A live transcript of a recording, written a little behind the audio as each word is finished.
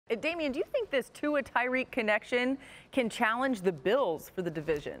Damian, do you think this Tua Tyreek connection can challenge the Bills for the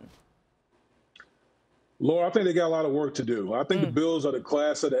division? Laura, I think they got a lot of work to do. I think the Bills are the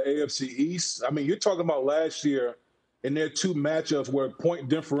class of the AFC East. I mean, you're talking about last year in their two matchups where point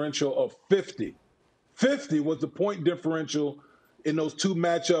differential of 50. 50 was the point differential in those two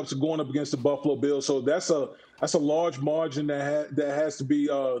matchups going up against the Buffalo Bills. So that's a large margin that has to be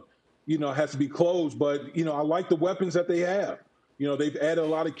has to be closed. But I like the weapons that they have. They've added a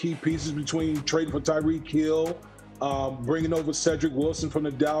lot of key pieces between trading for Tyreek Hill, bringing over Cedric Wilson from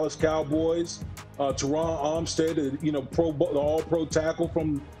the Dallas Cowboys, Teron Armstead, the all-pro tackle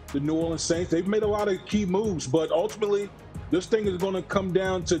from the New Orleans Saints. They've made a lot of key moves, but ultimately, this thing is going to come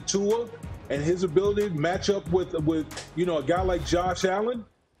down to Tua and his ability to match up with a guy like Josh Allen.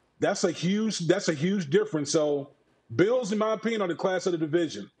 That's a huge difference. So, Bills, in my opinion, are the class of the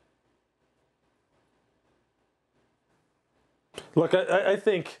division. Look, I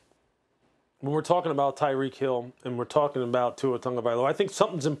think when we're talking about Tyreek Hill and we're talking about Tua Tagovailoa, I think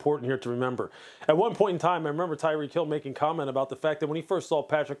something's important here to remember. At one point in time, I remember Tyreek Hill making comment about the fact that when he first saw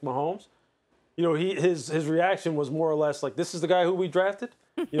Patrick Mahomes, his reaction was more or less like, "This is the guy who we drafted.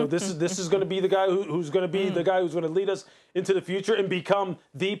 This is going to be the guy who's going to be the guy who's going to lead us into the future and become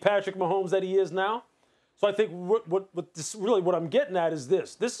the Patrick Mahomes that he is now." So I think what I'm getting at is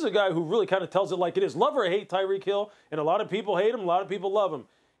this. This is a guy who really kind of tells it like it is. Love or hate Tyreek Hill, and a lot of people hate him, a lot of people love him.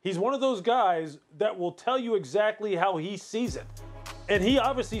 He's one of those guys that will tell you exactly how he sees it. And he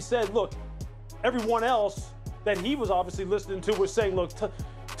obviously said, look, everyone else that he was obviously listening to was saying, look,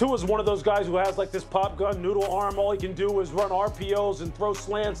 Tua's one of those guys who has like this pop gun noodle arm. All he can do is run RPOs and throw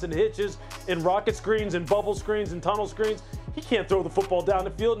slants and hitches and rocket screens and bubble screens and tunnel screens. He can't throw the football down the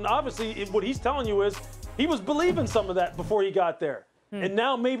field. And obviously what he's telling you is he was believing some of that before he got there. And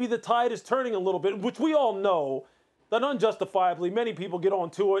now maybe the tide is turning a little bit, which we all know that unjustifiably many people get on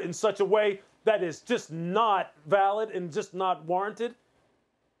Tua in such a way that is just not valid and just not warranted.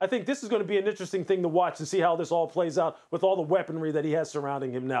 I think this is going to be an interesting thing to watch and see how this all plays out with all the weaponry that he has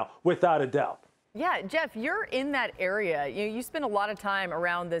surrounding him now, without a doubt. Yeah, Jeff, you're in that area. You spend a lot of time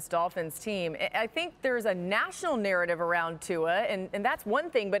around this Dolphins team. I think there's a national narrative around Tua, and that's one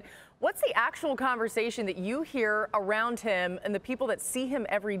thing. But what's the actual conversation that you hear around him and the people that see him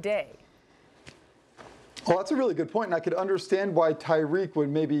every day? Well, that's a really good point, and I could understand why Tyreek would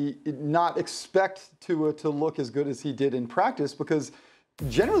maybe not expect Tua to look as good as he did in practice, because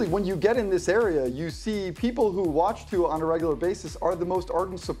generally when you get in this area, you see people who watch Tua on a regular basis are the most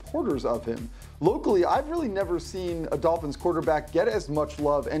ardent supporters of him. Locally, I've really never seen a Dolphins quarterback get as much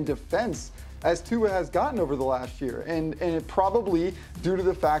love and defense as Tua has gotten over the last year. And it probably due to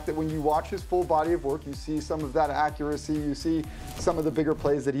the fact that when you watch his full body of work, you see some of that accuracy, you see some of the bigger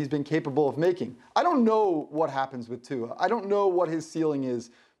plays that he's been capable of making. I don't know what happens with Tua. I don't know what his ceiling is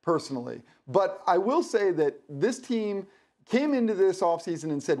personally. But I will say that this team came into this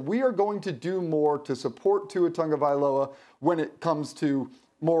offseason and said, we are going to do more to support Tua Tagovailoa when it comes to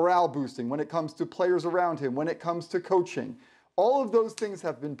morale boosting, when it comes to players around him, when it comes to coaching. All of those things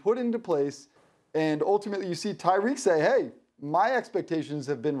have been put into place, and ultimately you see Tyreek say, hey, my expectations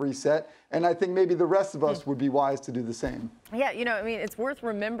have been reset, and I think maybe the rest of us would be wise to do the same. Yeah, it's worth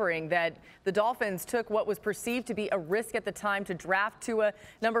remembering that the Dolphins took what was perceived to be a risk at the time to draft Tua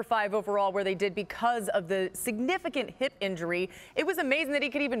number 5 overall, where they did because of the significant hip injury. It was amazing that he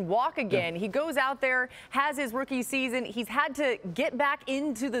could even walk again. He goes out there, has his rookie season. He's had to get back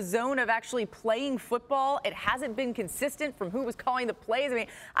into the zone of actually playing football. It hasn't been consistent from who was calling the plays.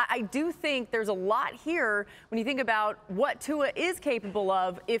 I do think there's a lot here when you think about what Tua is capable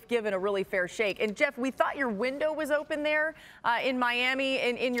of if given a really fair shake. And Jeff, we thought your window was open there in Miami,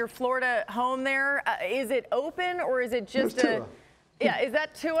 in your Florida home there. Is it open, or is it just yeah, is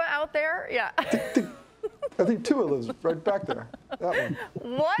that Tua out there? Yeah. I think Tua lives right back there. That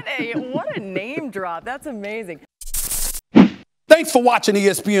one. What a name drop. That's amazing. Thanks for watching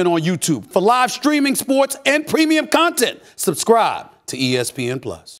ESPN on YouTube. For live streaming, sports, and premium content, subscribe to ESPN+.